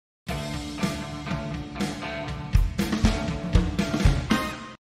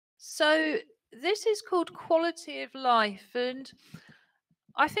So this is called quality of life, and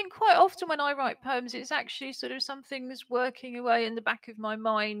I think quite often when I write poems, it's actually sort of something that's working away in the back of my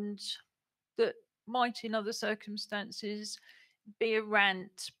mind that might, in other circumstances, be a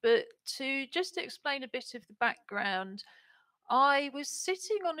rant. But to just explain a bit of the background, I was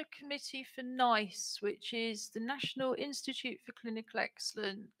sitting on a committee for NICE, which is the National Institute for Clinical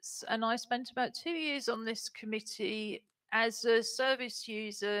Excellence, and I spent about 2 years on this committee as a service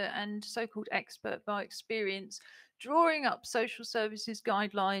user and so called expert by experience, drawing up social services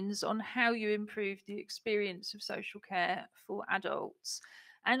guidelines on how you improve the experience of social care for adults.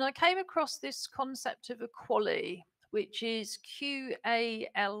 And I came across this concept of equality, which is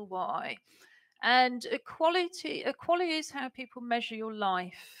QALY. And equality is how people measure your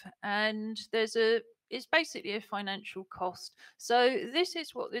life. And it's basically a financial cost. So this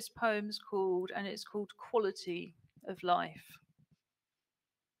is what this poem's called, and it's called Quality of Life.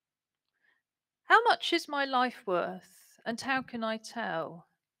 How much is my life worth, and how can I tell?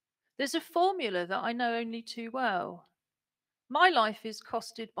 There's a formula that I know only too well. My life is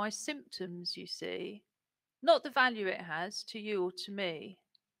costed by symptoms, you see, not the value it has to you or to me.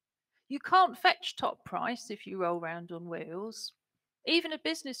 You can't fetch top price if you roll round on wheels, even a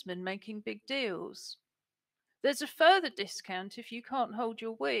businessman making big deals. There's a further discount if you can't hold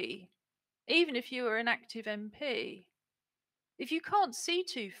your wee, even if you are an active MP. If you can't see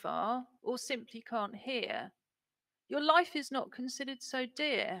too far or simply can't hear, your life is not considered so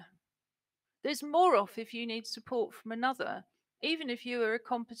dear. There's more off if you need support from another, even if you are a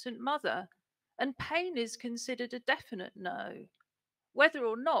competent mother, and pain is considered a definite no, whether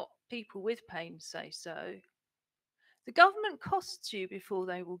or not people with pain say so. The government costs you before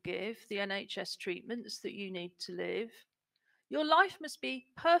they will give the NHS treatments that you need to live. Your life must be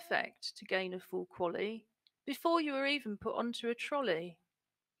perfect to gain a full QuALY before you are even put onto a trolley.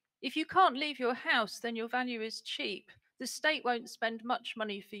 If you can't leave your house, then your value is cheap. The state won't spend much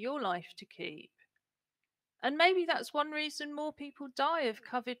money for your life to keep. And maybe that's one reason more people die of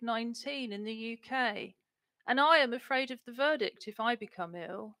COVID-19 in the UK. And I am afraid of the verdict if I become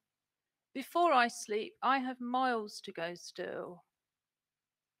ill. Before I sleep, I have miles to go still.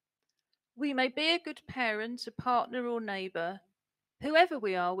 We may be a good parent, a partner, or neighbour. Whoever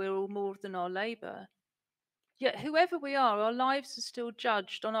we are, we're all more than our labour. Yet, whoever we are, our lives are still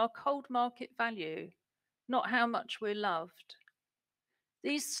judged on our cold market value, not how much we're loved.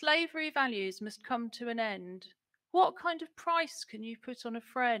 These slavery values must come to an end. What kind of price can you put on a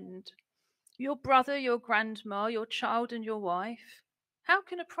friend? Your brother, your grandma, your child, and your wife? How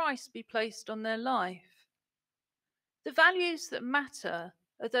can a price be placed on their life? The values that matter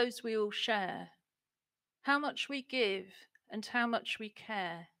are those we all share. How much we give and how much we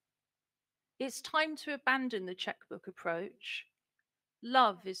care. It's time to abandon the checkbook approach.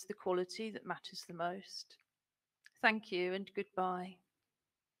 Love is the quality that matters the most. Thank you and goodbye.